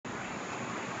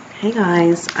Hey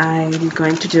guys, I'm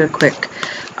going to do a quick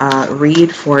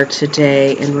read for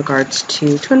today in regards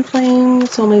to twin flame,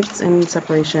 soulmates, and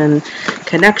separation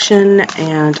connection.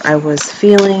 And I was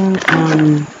feeling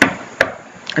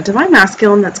a divine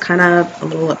masculine that's kind of a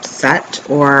little upset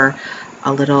or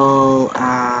a little,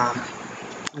 I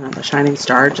don't know, the shining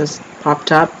star just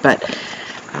popped up, but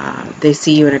they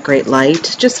see you in a great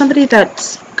light. Just somebody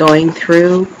that's going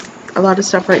through a lot of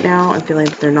stuff right now. I'm feeling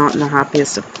that they're not in the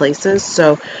happiest of places.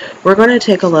 So we're going to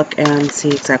take a look and see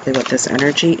exactly what this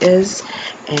energy is.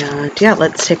 And yeah,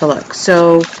 let's take a look.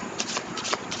 So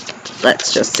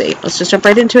let's just see. Let's just jump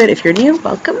right into it. If you're new,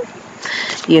 welcome.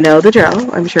 You know the drill.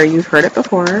 I'm sure you've heard it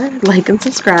before. Like and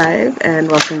subscribe,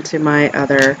 and welcome to my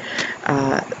other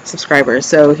subscribers.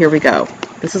 So here we go.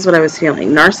 This is what I was feeling.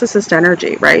 Narcissist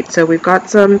energy, right? So we've got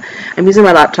some, I'm using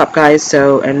my laptop, guys,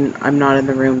 so, and I'm not in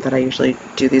the room that I usually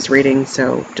do these readings,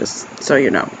 so just so you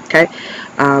know, okay?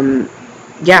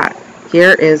 Yeah,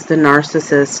 here is the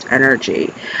narcissist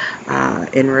energy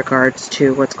in regards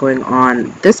to what's going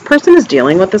on. This person is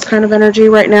dealing with this kind of energy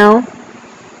right now.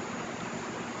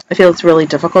 I feel it's really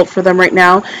difficult for them right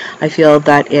now. I feel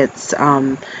that it's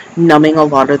numbing a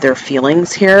lot of their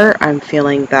feelings here. I'm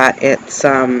feeling that it's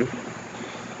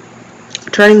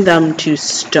turning them to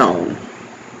stone,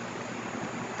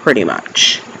 pretty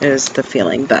much, is the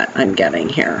feeling that I'm getting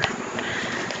here.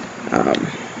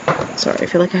 Sorry, I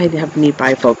feel like I need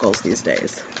bifocals these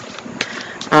days.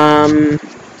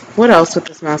 What else with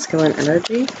this masculine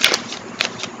energy?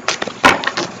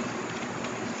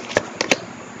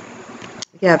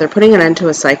 Yeah, they're putting an end to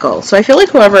a cycle. So I feel like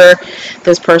whoever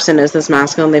this person is, this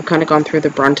masculine, they've kind of gone through the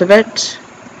brunt of it.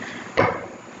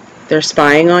 They're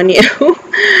spying on you.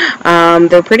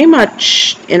 They're pretty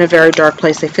much in a very dark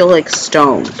place. They feel like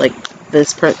stone. Like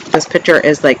this picture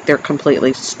is like they're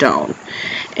completely stone.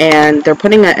 And they're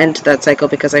putting an end to that cycle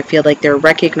because I feel like they're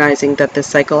recognizing that this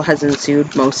cycle has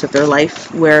ensued most of their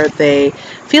life where they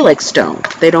feel like stone.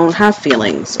 They don't have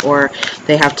feelings, or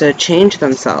they have to change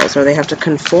themselves, or they have to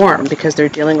conform because they're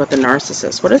dealing with a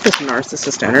narcissist. What is this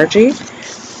narcissist energy?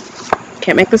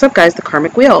 Can't make this up, guys. The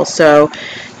karmic wheel. So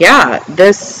yeah,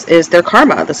 this is their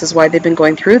karma. This is why they've been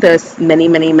going through this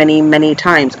many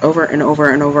times, over and over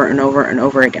and over and over and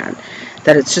over again.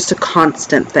 That it's just a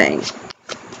constant thing.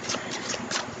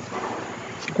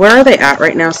 Where are they at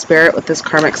right now, Spirit, with this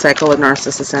karmic cycle of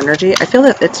narcissist energy? I feel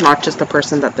that it's not just the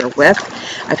person that they're with.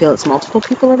 I feel it's multiple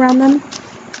people around them.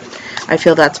 I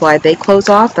feel that's why they close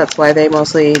off. That's why they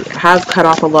mostly have cut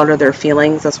off a lot of their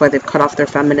feelings. That's why they've cut off their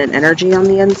feminine energy on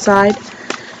the inside.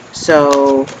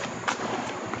 So,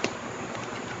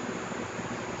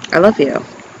 I love you.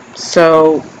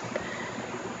 So,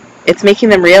 it's making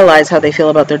them realize how they feel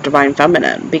about their divine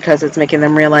feminine, because it's making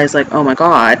them realize, like, oh my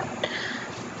God,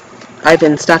 I've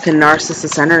been stuck in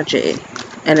narcissist energy,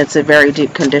 and it's a very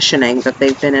deep conditioning that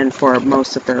they've been in for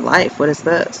most of their life. What is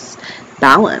this?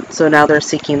 Balance. So now they're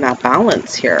seeking that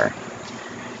balance here.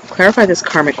 Clarify this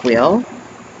karmic wheel.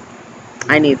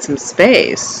 I need some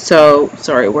space. So,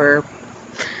 sorry, the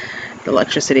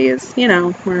electricity is, you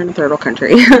know, we're in a third world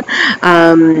country.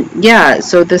 Yeah,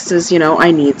 so this is, you know,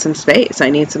 I need some space. I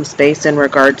need some space in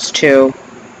regards to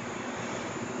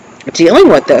dealing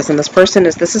with this. And this person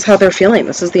is, this is how they're feeling.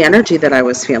 This is the energy that I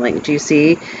was feeling. Do you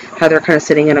see how they're kind of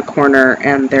sitting in a corner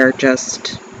and they're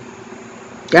just,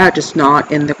 yeah, just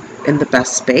not in the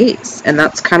best space? And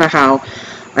that's kind of how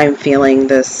I'm feeling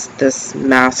this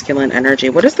masculine energy.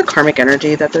 What is the karmic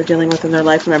energy that they're dealing with in their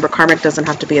life? Remember, karmic doesn't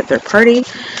have to be a third party.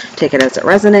 Take it as it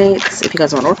resonates. If you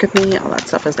guys want to work with me, all that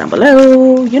stuff is down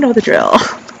below. You know the drill.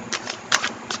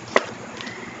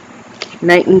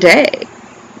 Night and day.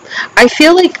 I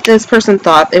feel like this person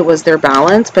thought it was their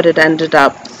balance, but it ended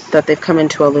up that they've come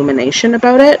into illumination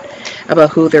about it,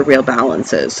 about who their real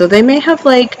balance is. So they may have,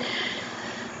 like,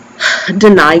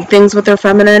 denied things with their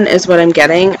feminine, is what I'm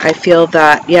getting. I feel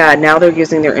that, yeah, now they're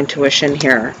using their intuition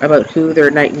here about who their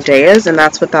night and day is, and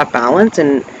that's what that balance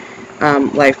and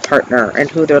life partner, and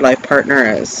who their life partner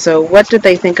is. So what did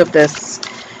they think of this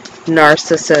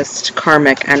narcissist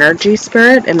karmic energy,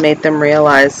 Spirit? It made them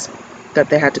realize that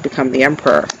they had to become the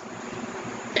emperor.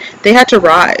 They had to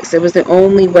rise. It was the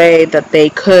only way that they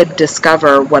could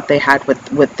discover what they had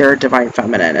with their divine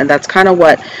feminine. And that's kind of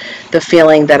what the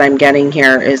feeling that I'm getting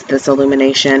here is, this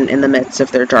illumination in the midst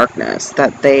of their darkness.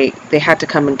 That they had to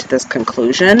come into this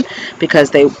conclusion because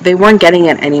they weren't getting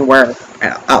it anywhere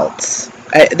else.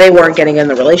 They weren't getting it in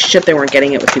the relationship. They weren't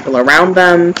getting it with people around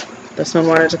them. This one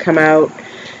wanted to come out.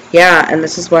 Yeah, and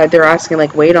this is why they're asking,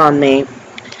 like, wait on me.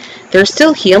 They're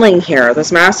still healing here.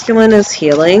 This masculine is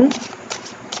healing.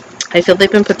 I feel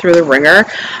they've been put through the ringer.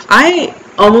 I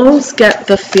almost get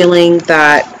the feeling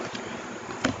that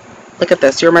Look at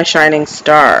this. You're my shining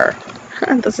star.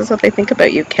 This is what they think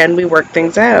about you. Can we work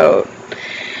things out?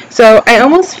 So I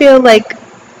almost feel like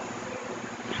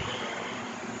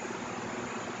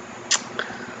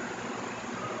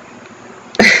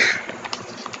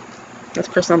this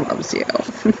person loves you.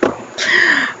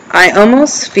 I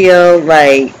almost feel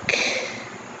like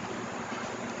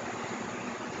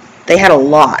they had a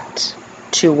lot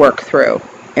to work through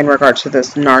in regards to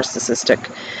this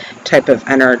narcissistic type of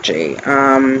energy.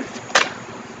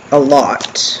 A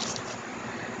lot.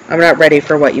 I'm not ready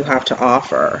for what you have to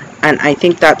offer. And I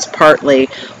think that's partly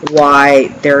why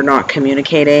they're not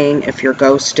communicating, if you're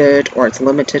ghosted or it's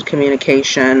limited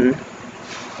communication.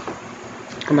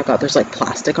 Oh my god, there's like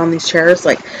plastic on these chairs.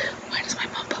 Like, why does my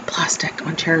mom put plastic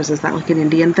on chairs? Is that like an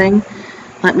Indian thing?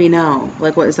 Let me know.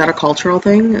 Like, what is that, a cultural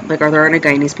thing? Like, are there any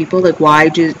Guyanese people? Like, why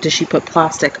does she put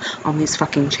plastic on these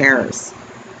fucking chairs?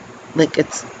 Like,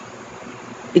 it's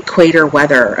equator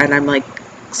weather and I'm like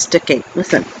sticking.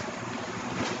 Listen.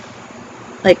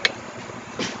 Like,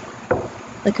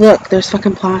 look, there's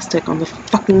fucking plastic on the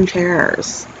fucking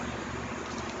chairs.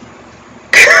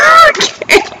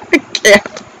 I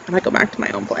can't. I might go back to my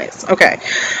own place. Okay.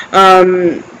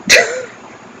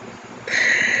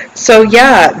 So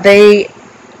yeah, they,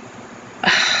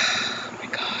 oh my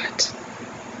god.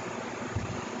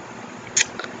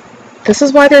 This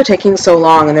is why they're taking so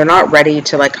long and they're not ready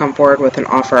to like come forward with an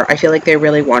offer. I feel like they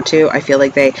really want to. I feel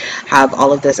like they have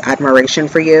all of this admiration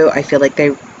for you. I feel like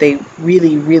they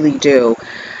really, really do.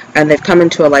 And they've come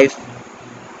into a life,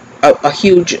 a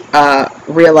huge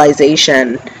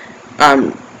realization,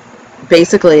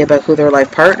 basically about who their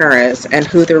life partner is and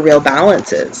who their real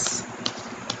balance is.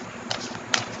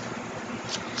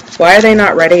 Why are they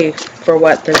not ready for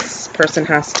what this person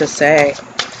has to say?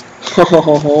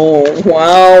 Oh,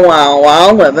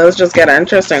 wow, but those just get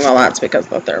interesting. Well, that's because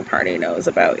the third party knows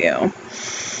about you.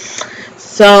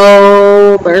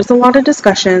 So there's a lot of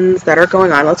discussions that are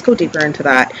going on. Let's go deeper into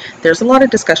that. There's a lot of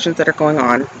discussions that are going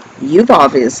on. You've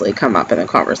obviously come up in a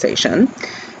conversation,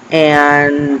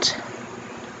 and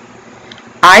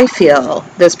I feel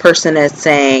this person is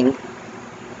saying,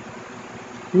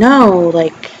 no,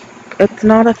 like, it's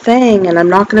not a thing, and I'm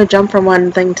not going to jump from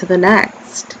one thing to the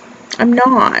next. I'm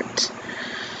not.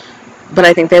 But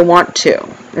I think they want to,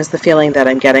 is the feeling that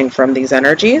I'm getting from these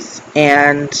energies.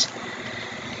 And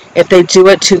if they do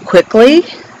it too quickly,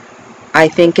 I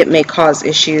think it may cause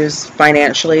issues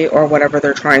financially or whatever.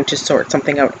 They're trying to sort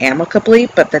something out amicably,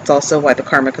 but that's also why the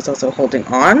karmic is also holding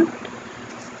on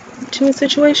to a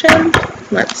situation.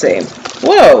 Let's see.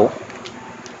 Whoa!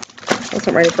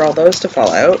 Wasn't ready for all those to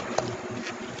fall out.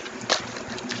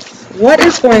 What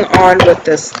is going on with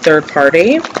this third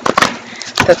party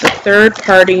that the third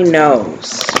party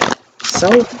knows? So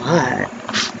what?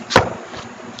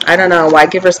 I don't know. Why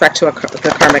give respect to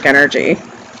the karmic energy?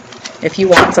 If you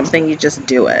want something, you just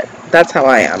do it. That's how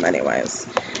I am anyways.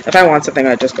 If I want something,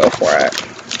 I just go for it.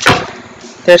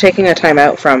 They're taking a time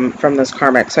out from this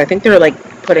karmic. So I think they're like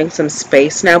putting some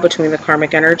space now between the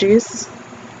karmic energies.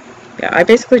 Yeah, I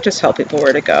basically just tell people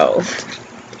where to go.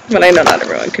 But I know not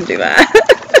everyone can do that.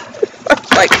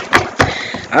 Like,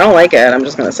 I don't like it. I'm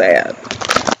just going to say it.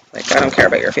 Like, I don't care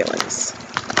about your feelings.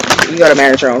 You got to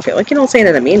manage your own feelings. Like, you don't say it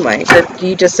in a mean way.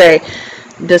 You just say,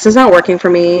 this is not working for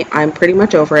me. I'm pretty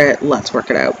much over it. Let's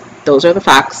work it out. Those are the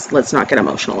facts. Let's not get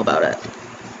emotional about it.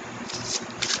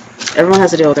 Everyone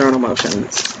has to deal with their own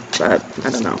emotions. But, I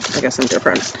don't know. I guess I'm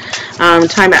different.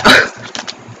 Time out.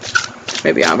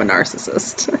 Maybe I'm a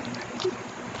narcissist.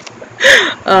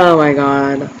 Oh my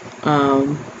god.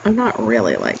 I'm not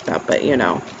really like that, but you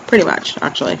know, pretty much,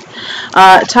 actually.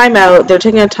 Time out. They're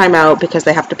taking a time out because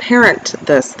they have to parent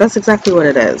this. That's exactly what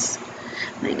it is.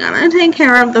 They gotta take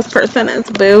care of this person.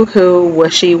 It's boo-hoo,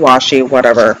 wishy-washy,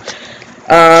 whatever.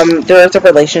 There is a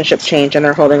relationship change and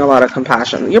they're holding a lot of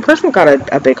compassion. Your person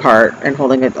got a big heart and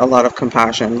holding a lot of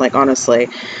compassion. Like, honestly.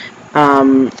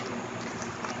 Yeah,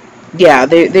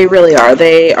 they really are.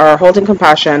 They are holding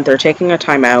compassion. They're taking a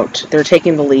time out. They're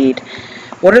taking the lead.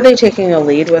 What are they taking a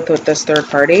lead with this third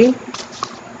party?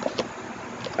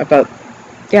 About,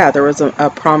 yeah, there was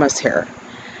a promise here.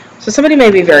 So somebody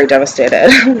may be very devastated.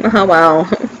 Oh, wow.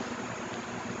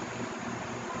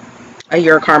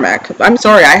 You're karmic. I'm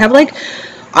sorry. I have like,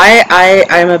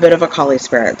 I'm a bit of a Kali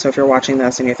spirit. So if you're watching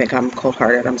this and you think I'm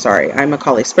cold-hearted, I'm sorry. I'm a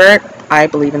Kali spirit. I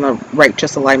believe in the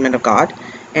righteous alignment of God.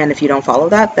 And if you don't follow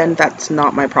that, then that's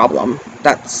not my problem.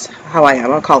 That's how I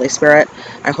am, a Kali spirit.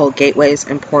 I hold gateways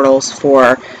and portals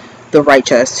for the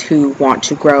righteous who want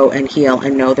to grow and heal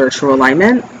and know their true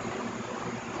alignment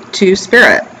to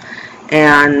spirit.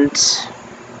 And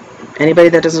anybody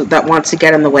that wants to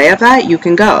get in the way of that, you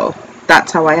can go.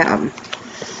 That's how I am.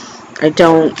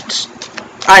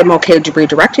 I'm okay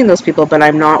redirecting those people, but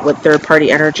I'm not with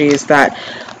third-party energies that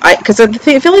because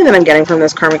the feeling that I'm getting from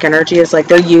this karmic energy is like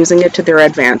they're using it to their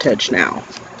advantage now.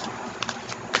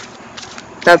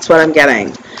 That's what I'm getting.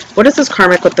 What is this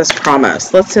karmic with this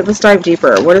promise? Let's dive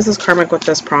deeper. What is this karmic with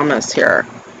this promise here?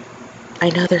 I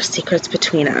know there's secrets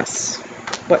between us.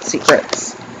 What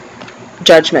secrets?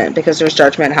 Judgment, because there's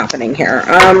judgment happening here.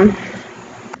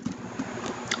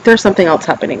 There's something else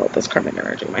happening with this karmic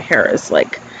energy. My hair is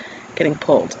like getting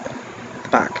pulled at the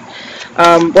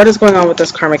back. What is going on with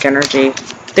this karmic energy?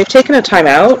 They've taken a time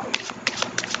out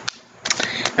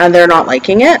and they're not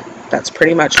liking it. That's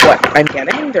pretty much what I'm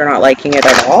getting. They're not liking it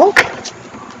at all.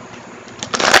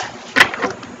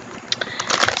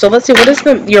 So let's see, what is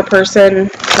your person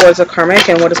towards a karmic,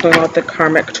 and what is going on with the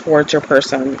karmic towards your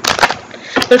person?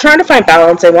 They're trying to find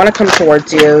balance. They want to come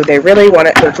towards you. They really want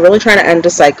it. They're really trying to end a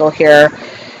cycle here.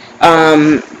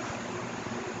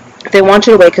 They want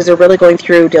you to wait because they're really going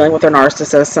through dealing with their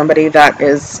narcissist, somebody that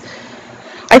is,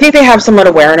 I think they have somewhat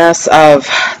awareness of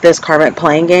this karmic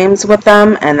playing games with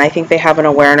them, and I think they have an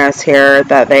awareness here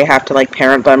that they have to like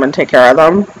parent them and take care of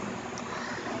them.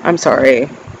 I'm sorry.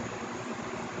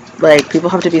 Like, people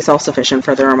have to be self-sufficient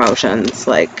for their emotions.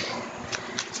 Like,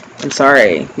 I'm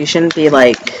sorry. You shouldn't be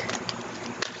like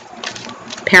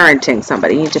parenting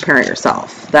somebody. You need to parent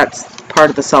yourself. That's part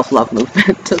of the self-love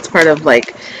movement. That's part of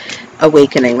like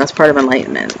awakening. That's part of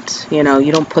enlightenment. You know,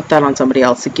 you don't put that on somebody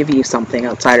else to give you something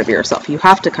outside of yourself. You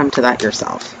have to come to that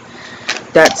yourself.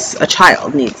 That's, a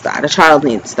child needs that. A child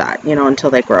needs that, you know,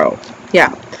 until they grow.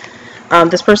 Yeah.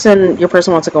 This person, your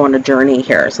person wants to go on a journey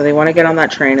here. So they want to get on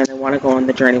that train and they want to go on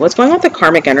the journey. What's going on with the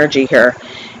karmic energy here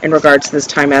in regards to this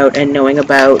time out and knowing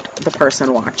about the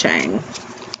person watching?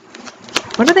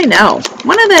 What do they know?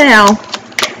 What do they know?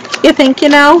 You think you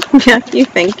know? Yeah, you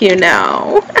think you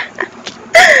know.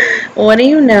 What do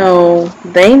you know?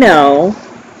 They know.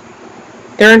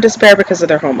 They're in despair because of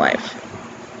their home life.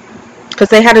 Because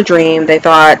they had a dream, they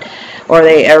thought, or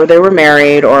they were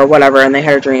married or whatever, and they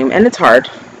had a dream, and it's hard.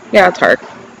 Yeah, it's hard.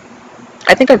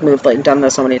 I think I've moved, like, done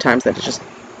this so many times that it just,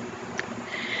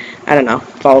 I don't know,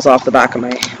 falls off the back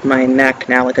of my neck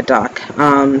now like a duck.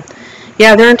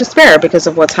 Yeah, they're in despair because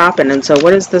of what's happened. And so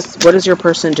what is your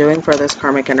person doing for this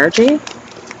karmic energy?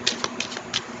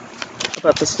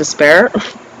 About this despair?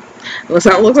 It looks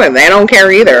like they don't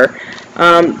care either.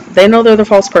 They know they're the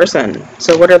false person.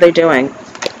 So what are they doing?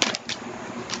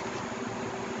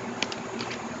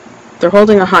 They're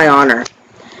holding a high honor.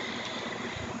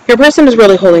 Your person is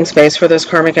really holding space for this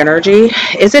karmic energy.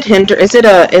 Is it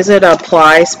a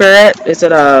ply spirit? Is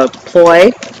it a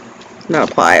ploy? Not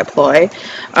a ply, a ploy.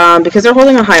 Because they're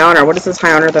holding a high honor. What is this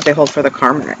high honor that they hold for the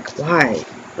karmic? Why?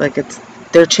 Like,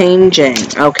 they're changing.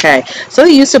 Okay. So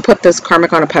they used to put this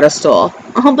karmic on a pedestal.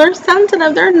 Oh, they're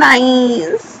sensitive. They're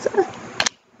nice.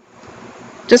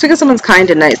 Just because someone's kind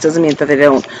and nice doesn't mean that they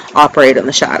don't operate in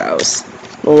the shadows.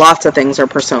 Lots of things are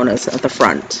personas at the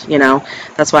front, you know.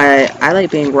 That's why I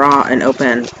like being raw and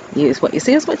open. What you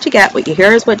see is what you get. What you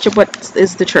hear is what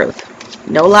is the truth.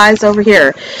 No lies over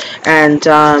here. And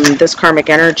this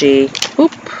karmic energy,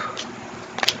 whoop,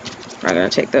 I'm going to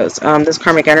take those. This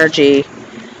karmic energy,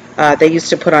 they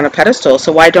used to put on a pedestal.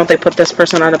 So why don't they put this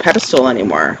person on a pedestal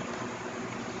anymore?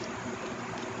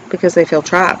 Because they feel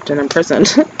trapped and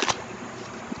imprisoned.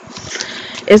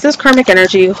 Is this karmic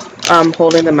energy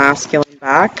holding the masculine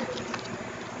back?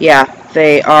 Yeah,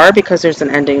 they are, because there's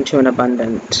an ending to the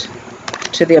abundance,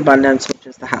 which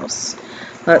is the house.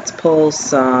 Let's pull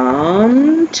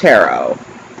some tarot.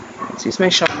 Let's use my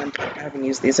shaman deck. I haven't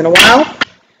used these in a while.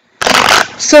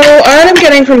 So what I'm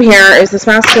getting from here is this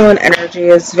masculine energy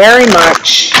is very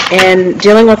much in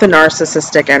dealing with a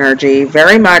narcissistic energy,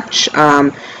 very much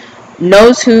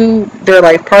knows who their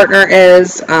life partner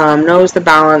is, knows the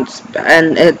balance,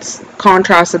 and it's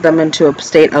contrasted them into a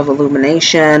state of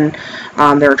illumination.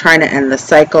 They're trying to end the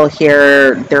cycle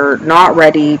here. They're not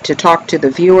ready to talk to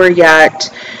the viewer yet,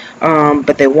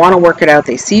 but they want to work it out.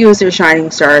 They see you as their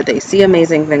shining star. They see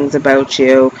amazing things about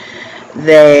you.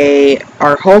 They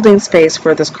are holding space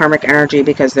for this karmic energy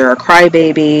because they're a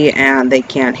crybaby and they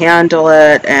can't handle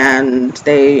it, and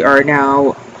they are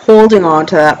now holding on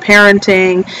to that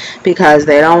parenting because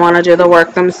they don't want to do the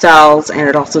work themselves, and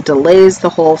it also delays the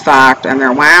whole fact, and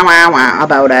they're wah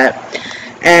about it.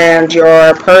 And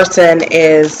your person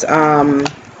is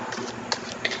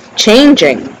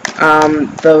changing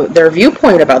their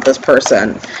viewpoint about this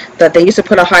person, that they used to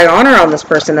put a high honor on this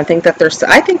person. I think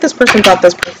this person thought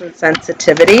this person's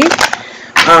sensitivity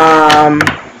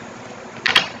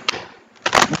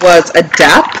was a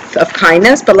depth of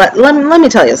kindness, but let me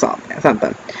tell you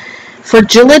something.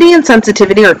 Fragility and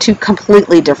sensitivity are two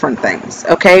completely different things,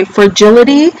 okay?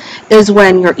 Fragility is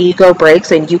when your ego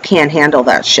breaks and you can't handle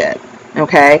that shit,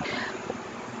 okay?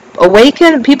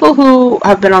 Awaken, people who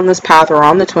have been on this path or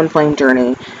on the twin flame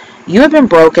journey, you have been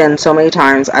broken so many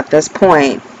times at this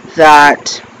point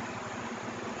that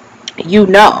you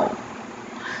know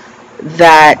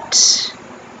that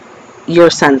you're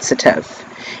sensitive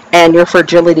and your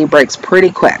fragility breaks pretty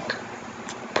quick.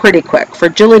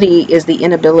 Fragility is the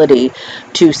inability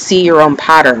to see your own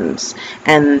patterns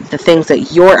and the things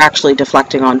that you're actually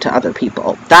deflecting onto other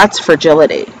people. That's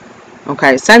fragility.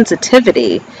 Okay,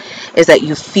 sensitivity is that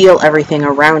you feel everything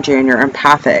around you and you're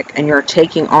empathic and you're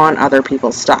taking on other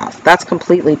people's stuff. That's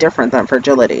completely different than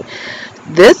fragility.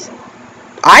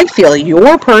 I feel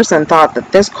your person thought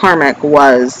that this karmic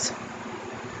was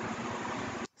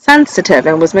sensitive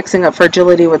and was mixing up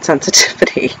fragility with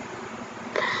sensitivity.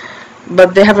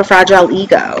 But they have a fragile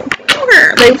ego.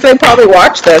 They probably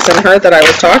watched this and heard that I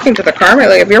was talking to the karmic.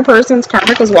 Like, if your person's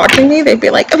karmic was watching me, they'd be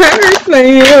like, I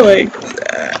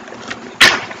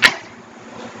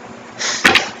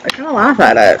kind of laugh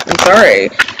at it. I'm sorry.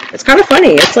 It's kind of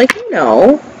funny. It's like,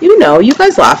 you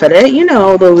guys laugh at it. You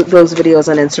know those videos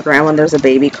on Instagram when there's a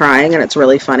baby crying and it's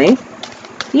really funny.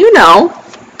 You know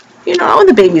when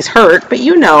the baby's hurt, but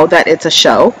you know that it's a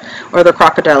show, or the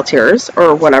crocodile tears,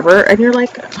 or whatever, and you're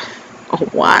like, oh,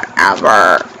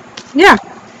 whatever. Yeah.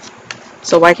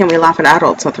 So why can't we laugh at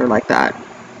adults when they're like that?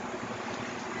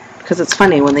 Because it's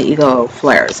funny when the ego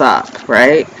flares up,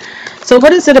 right? So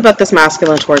what is it about this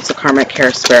masculine towards the karmic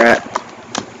hair spirit?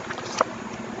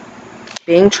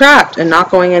 Being trapped and not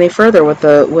going any further with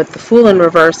the Fool in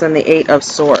reverse and the 8 of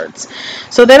Swords.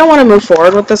 So they don't want to move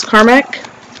forward with this karmic.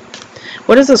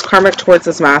 What is this karmic towards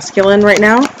this masculine right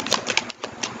now?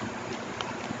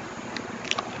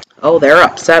 Oh, they're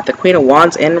upset. The Queen of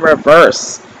Wands in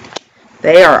reverse.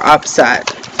 They are upset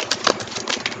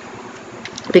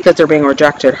because they're being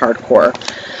rejected hardcore.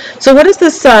 So what is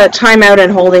this time out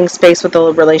and holding space with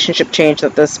the relationship change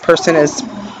that this person is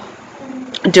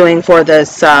doing for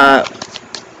this, that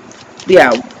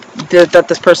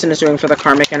this person is doing for the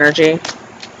karmic energy?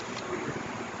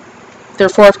 They're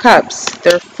 4 of Cups.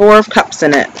 They're 4 of Cups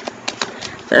in it.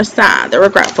 They're sad. They're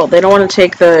regretful. They don't want to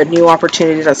take the new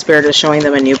opportunity that Spirit is showing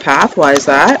them a new path. Why is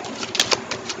that?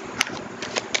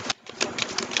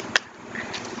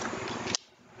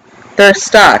 They're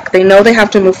stuck. They know they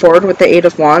have to move forward with the 8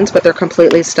 of Wands, but they're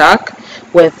completely stuck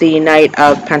with the Knight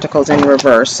of Pentacles in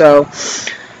reverse. So,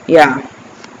 yeah.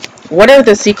 What are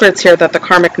the secrets here that the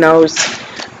karmic knows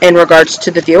in regards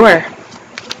to the viewer?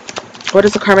 What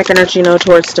does the karmic energy know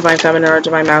towards divine feminine or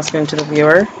divine masculine to the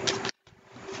viewer?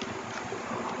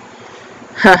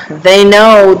 They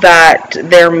know that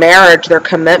their marriage, their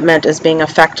commitment is being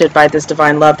affected by this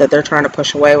divine love that they're trying to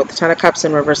push away with the 10 of Cups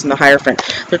in reverse and the Hierophant.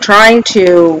 They're trying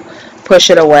to push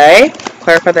it away.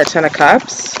 Clarify that 10 of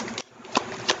Cups.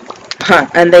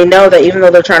 And they know that even though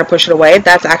they're trying to push it away,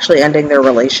 that's actually ending their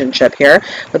relationship here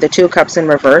with the 2 of Cups in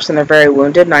reverse, and they're very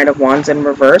wounded. 9 of Wands in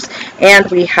reverse. And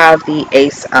we have the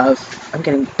Ace of, I'm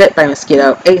getting bit by a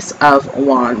mosquito, Ace of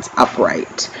Wands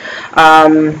upright.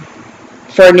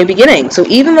 For a new beginning. So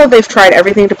even though they've tried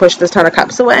everything to push this 10 of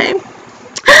Cups away,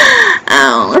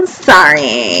 oh,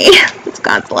 sorry, it's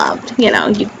God's love. You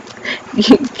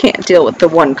can't deal with the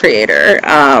one creator.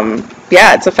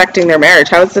 Yeah, it's affecting their marriage.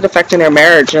 How is it affecting their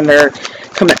marriage and their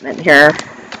commitment here?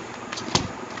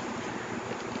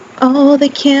 Oh, they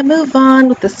can't move on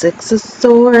with the 6 of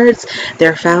Swords.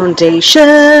 Their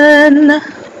foundation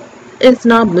is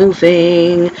not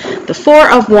moving. The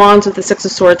 4 of Wands with the 6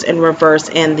 of Swords in reverse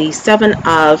and the 7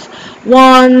 of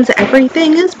Wands.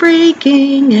 Everything is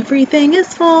breaking. Everything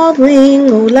is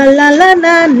falling. Oh, la, la, la,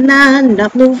 la, la.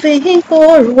 Not moving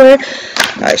forward.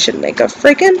 I should make a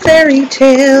freaking fairy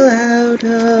tale out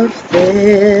of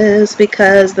this,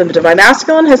 because the divine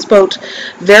masculine has spoke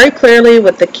very clearly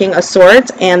with the King of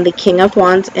Swords and the King of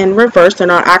Wands in reverse. They're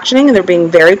not actioning and they're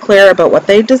being very clear about what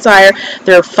they desire.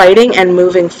 They're fighting and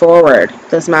moving forward,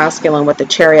 this masculine with the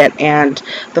Chariot and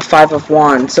the 5 of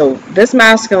Wands. So this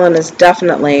masculine is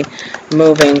definitely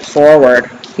moving forward.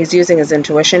 He's using his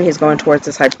intuition. He's going towards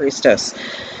this High Priestess.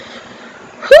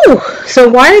 Whew. So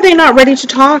why are they not ready to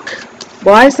talk?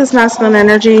 Why is this masculine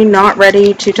energy not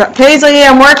ready to talk? Paisley,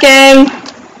 I'm working.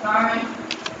 Sorry.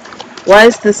 Why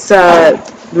is this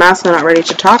masculine not ready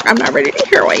to talk? I'm not ready to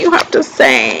hear what you have to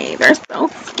say. They're so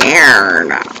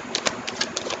scared.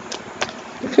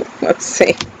 Let's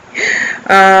see.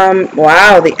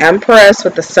 Wow, the Empress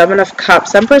with the 7 of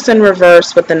Cups. Empress in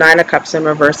reverse with the 9 of Cups in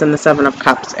reverse and the 7 of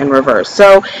Cups in reverse.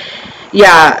 So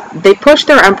Yeah, they pushed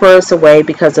their Empress away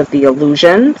because of the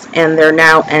illusions, and they're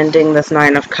now ending this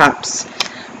Nine of Cups.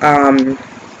 And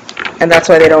that's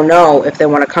why they don't know if they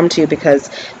want to come to you, because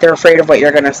they're afraid of what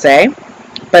you're going to say.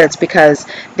 But it's because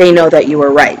they know that you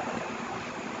were right.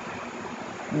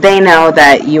 They know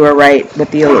that you were right with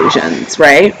the illusions,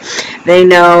 right? They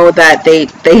know that they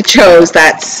chose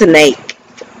that snake.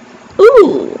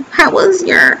 Ooh, how was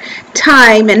your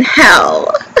time in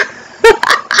hell?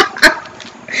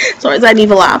 Sorry, is that an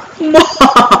evil laugh?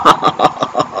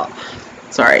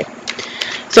 Sorry.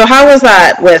 So how was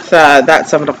that with that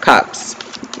Seven of Cups?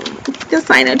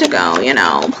 Decided to go, you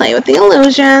know, play with the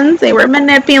illusions. They were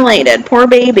manipulated. Poor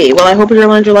baby. Well, I hope you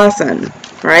learned your lesson,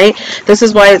 right? This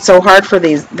is why it's so hard for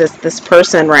this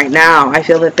person right now. I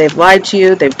feel that they've lied to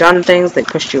you. They've done things. They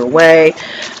pushed you away.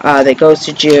 They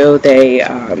ghosted you. They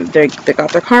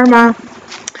got their karma.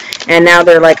 And now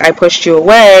they're like, I pushed you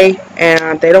away,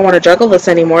 and they don't want to juggle this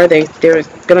anymore. They're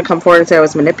going to come forward and say I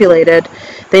was manipulated.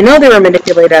 They know they were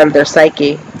manipulated out of their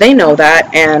psyche. They know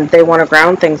that, and they want to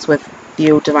ground things with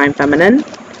you, Divine Feminine,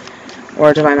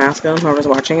 or Divine Masculine, whoever's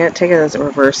watching it. Take it as it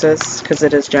reverses, because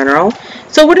it is general.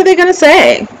 So what are they going to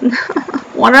say?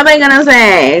 What are they going to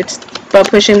say about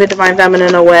pushing the Divine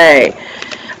Feminine away?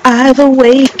 I've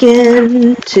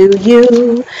awakened to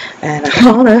you, and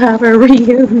I want to have a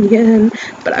reunion,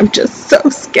 but I'm just so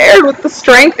scared with the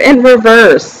Strength in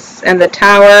reverse, and the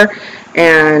Tower,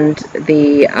 and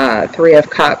the Three of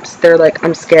Cups. They're like,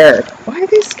 I'm scared. Why are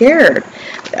they scared?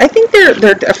 I think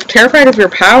they're terrified of your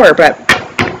power, but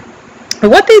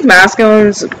what these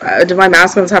masculines, Divine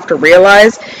Masculines, have to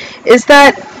realize is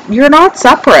that you're not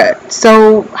separate.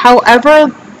 So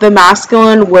however the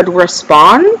masculine would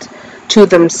respond to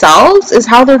themselves is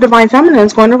how their Divine Feminine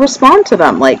is going to respond to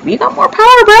them. Like, you got more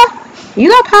power, bruh. You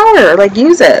got power. Like,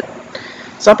 use it.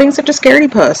 Stop being such a scaredy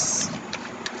puss.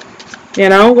 You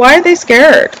know, why are they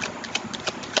scared?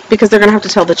 Because they're going to have to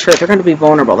tell the truth. They're going to be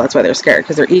vulnerable. That's why they're scared,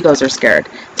 because their egos are scared.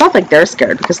 It's not like they're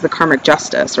scared because of the karmic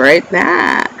justice, right?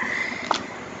 Nah.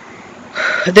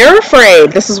 They're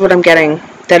afraid, this is what I'm getting,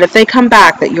 that if they come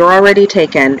back, that you're already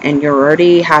taken and you're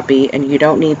already happy and you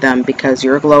don't need them because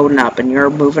you're glowing up and you're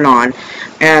moving on,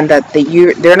 and that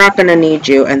they're not going to need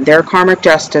you, and their karmic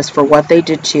justice for what they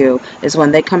did to you is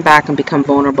when they come back and become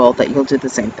vulnerable, that you'll do the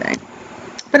same thing.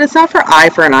 But it's not for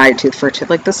an eye, tooth for a tooth.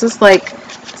 Like, this is like,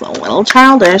 it's a little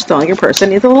childish, though your person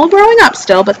needs a little growing up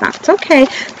still, but that's okay.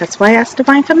 That's why us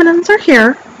Divine Feminines are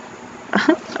here.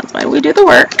 That's why we do the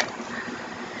work.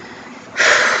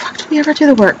 How do we ever do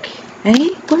the work? Eh,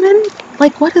 women?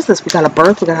 Like, what is this? We gotta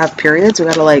birth, we gotta have periods, we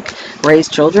gotta, like, raise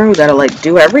children, we gotta, like,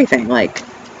 do everything. Like,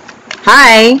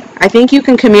 hi, I think you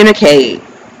can communicate.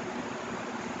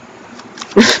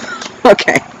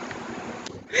 Okay.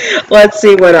 Let's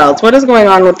see what else. What is going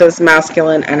on with this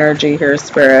masculine energy here,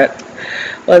 Spirit?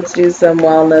 Let's do some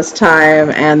wellness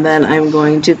time, and then I'm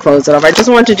going to close it off. I just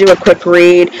wanted to do a quick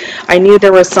read. I knew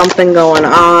there was something going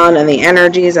on in the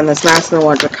energies, and this masculine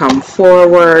wanted to come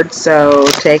forward, so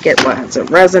take it as it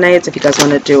resonates. If you guys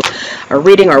want to do a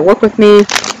reading or work with me,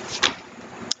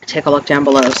 take a look down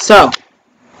below. So,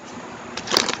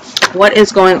 what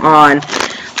is going on?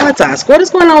 Let's ask, what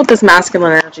is going on with this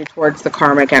masculine energy towards the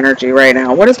karmic energy right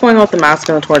now? What is going on with the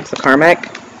masculine towards the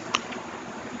karmic?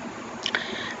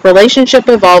 Relationship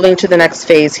evolving to the next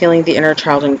phase, healing the inner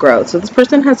child and growth. So this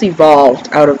person has evolved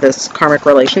out of this karmic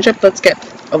relationship. Let's get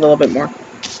a little bit more.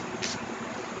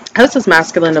 How has this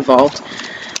masculine evolved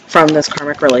from this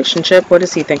karmic relationship? What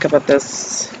does he think about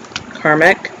this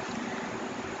karmic?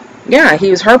 Yeah,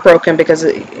 he was heartbroken because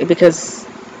it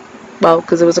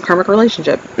was a karmic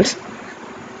relationship.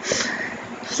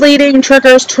 Fleeting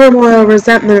triggers, turmoil,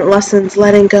 resentment, lessons,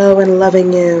 letting go and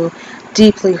loving you.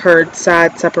 Deeply hurt,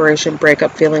 sad, separation,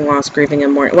 breakup, feeling loss, grieving,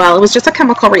 and mourning. Well, it was just a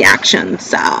chemical reaction,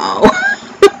 so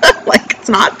like, it's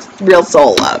not real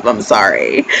soul love. I'm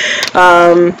sorry.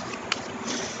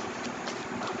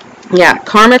 Yeah,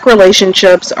 karmic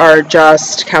relationships are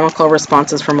just chemical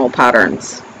responses from old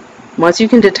patterns. Once you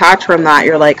can detach from that,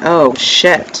 you're like, oh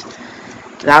shit,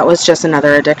 that was just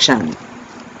another addiction.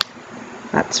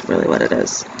 That's really what it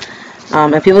is.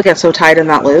 And people get so tied in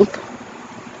that loop,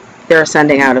 they're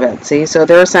ascending out of it. See? So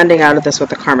they're ascending out of this with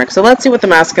the karmic. So let's see what the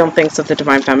masculine thinks of the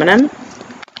Divine Feminine.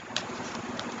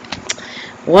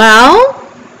 Well,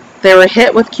 they were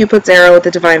hit with Cupid's arrow with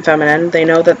the Divine Feminine. They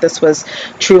know that this was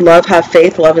true love. Have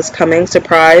faith. Love is coming.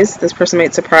 Surprise. This person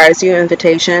might surprise you.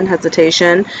 Invitation.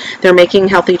 Hesitation. They're making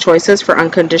healthy choices for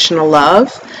unconditional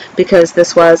love because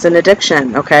this was an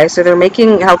addiction. Okay? So they're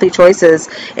making healthy choices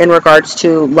in regards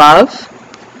to love.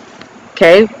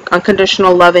 Okay,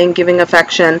 unconditional loving, giving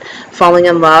affection, falling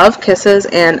in love, kisses,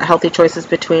 and healthy choices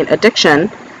between addiction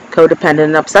codependent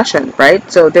and obsession,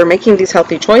 right? So they're making these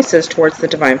healthy choices towards the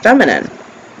divine feminine.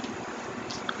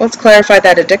 Let's clarify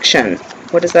that addiction.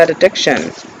 What is that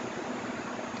addiction?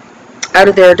 Out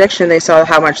of their addiction, they saw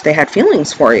how much they had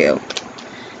feelings for you.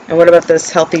 And what about this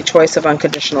healthy choice of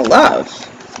unconditional love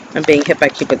and being hit by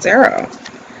Cupid's arrow?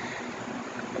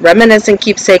 Reminiscing,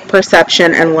 keepsake,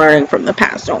 perception, and learning from the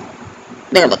past. Oh,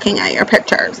 they're looking at your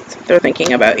pictures. They're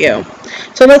thinking about you.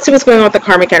 So let's see what's going on with the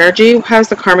karmic energy. How's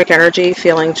the karmic energy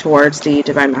feeling towards the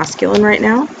divine masculine right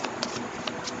now?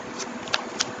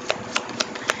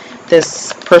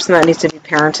 This person that needs to be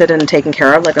parented and taken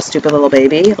care of like a stupid little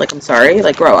baby. Like, I'm sorry.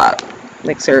 Like, grow up.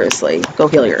 Like, seriously. Go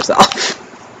heal yourself.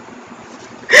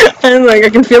 And like, I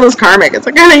can feel this karmic. It's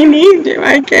like, I need you.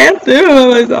 I can't do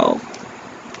it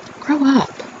myself. Grow up.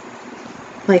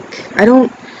 Like, I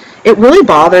don't, it really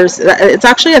bothers, it's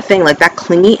actually a thing, like that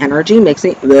clingy energy makes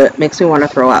me want to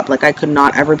throw up. Like, I could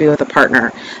not ever be with a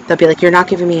partner that'd be like, you're not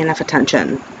giving me enough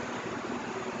attention.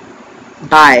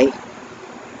 Bye.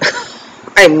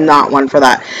 I'm not one for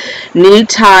that. Need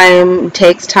time,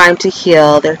 takes time to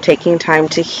heal. They're taking time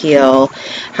to heal.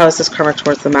 How is this karmic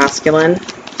towards the masculine?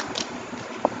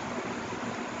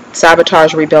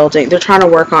 Sabotage, rebuilding. They're trying to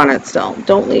work on it still.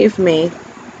 Don't leave me.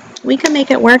 We can make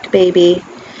it work, baby.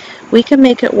 We can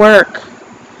make it work.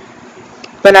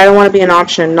 But I don't want to be an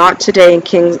option. Not today. And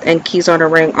kings and keys on a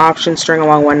ring. Option, string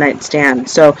along, one night stand.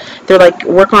 So they're like,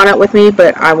 work on it with me,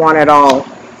 but I want it all.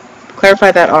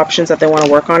 Clarify that options that they want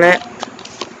to work on it.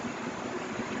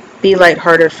 Be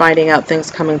lighthearted, finding out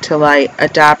things coming to light.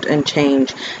 Adapt and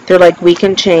change. They're like, we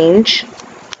can change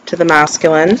to the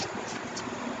masculine.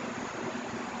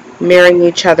 Marrying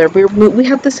each other. We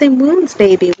have the same wounds,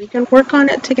 baby. We can work on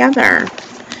it together.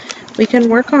 We can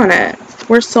work on it.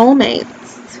 We're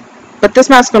soulmates. But this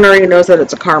masculine already knows that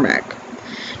it's a karmic.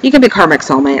 You can be karmic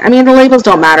soulmate. I mean, the labels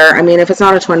don't matter. I mean, if it's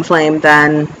not a twin flame,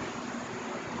 then,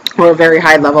 or a very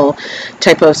high level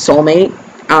type of soulmate,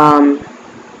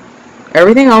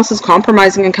 everything else is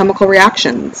compromising and chemical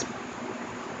reactions.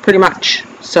 Pretty much.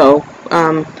 So,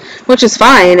 which is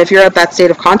fine. If you're at that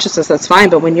state of consciousness, that's fine.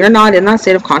 But when you're not in that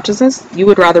state of consciousness, you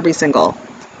would rather be single.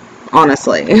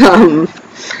 Honestly.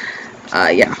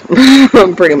 Yeah,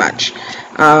 pretty much.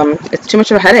 It's too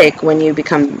much of a headache when you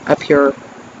become a pure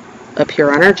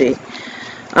energy.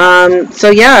 So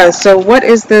yeah, so what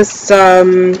is this,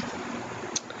 let's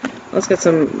get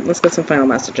some final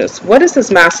messages. What is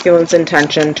this masculine's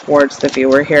intention towards the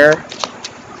viewer here?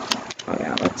 Oh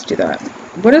yeah, let's do that.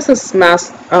 What is this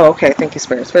oh, okay, thank you,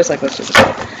 Spirit. Spirit's like, let's do this.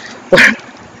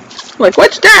 Like,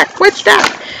 which deck? Which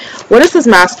deck? What is this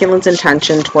masculine's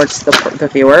intention towards the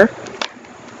viewer?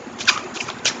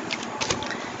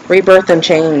 Rebirth and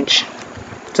change.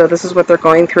 So this is what they're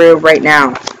going through right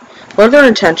now. What are their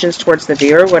intentions towards the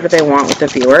viewer? What do they want with the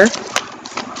viewer?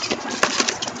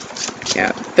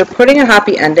 Yeah, they're putting a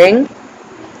happy ending.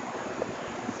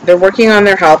 They're working on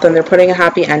their health and they're putting a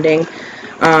happy ending.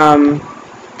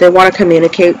 They want to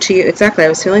communicate to you. Exactly. I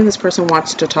was feeling this person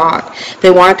wants to talk. They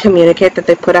want to communicate that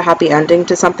they put a happy ending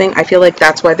to something. I feel like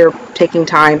that's why they're taking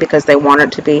time, because they want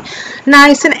it to be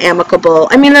nice and amicable.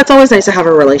 I mean, that's always nice to have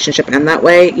a relationship end that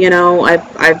way. You know,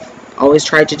 I've always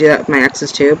tried to do that with my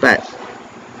exes too, but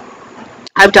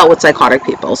I've dealt with psychotic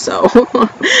people, so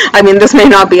I mean, this may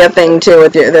not be a thing too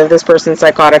with this person's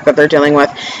psychotic that they're dealing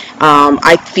with.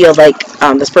 I feel like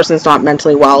this person's not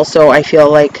mentally well, so I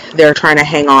feel like they're trying to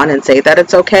hang on and say that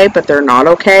it's okay, but they're not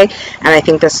okay. And I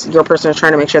think your person is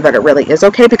trying to make sure that it really is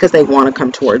okay, because they want to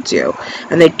come towards you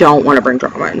and they don't want to bring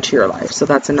drama into your life. So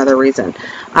that's another reason.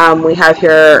 We have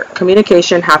here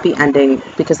communication, happy ending,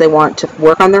 because they want to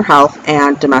work on their health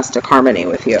and domestic harmony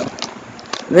with you.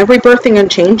 They're rebirthing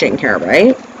and changing here,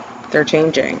 right? They're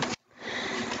changing.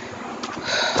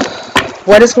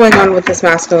 What is going on with this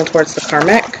masculine towards the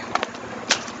karmic?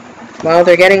 Well,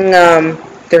 they're getting,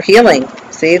 they're healing.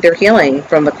 See, they're healing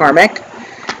from the karmic.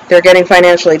 They're getting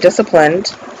financially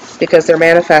disciplined because they're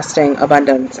manifesting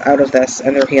abundance out of this,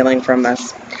 and they're healing from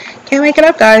this. Can't make it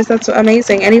up, guys. That's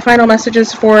amazing. Any final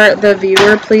messages for the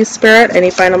viewer, please, Spirit? Any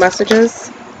final messages?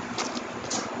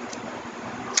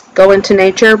 Go into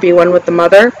nature, be one with the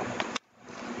mother.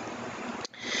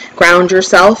 Ground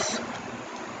yourself.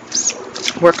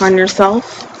 Work on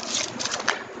yourself.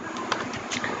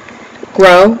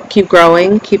 Grow, keep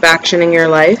growing, keep actioning your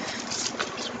life.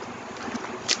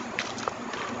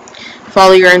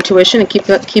 Follow your intuition and keep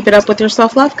it up with your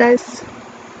self-love, guys.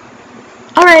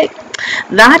 All right.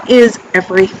 That is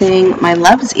everything, my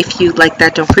loves. If you like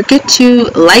that, don't forget to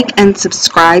like and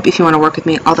subscribe if you want to work with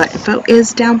me. All that info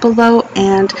is down below.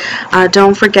 And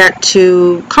don't forget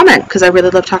to comment, because I really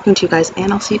love talking to you guys.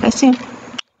 And I'll see you guys soon.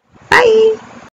 Bye.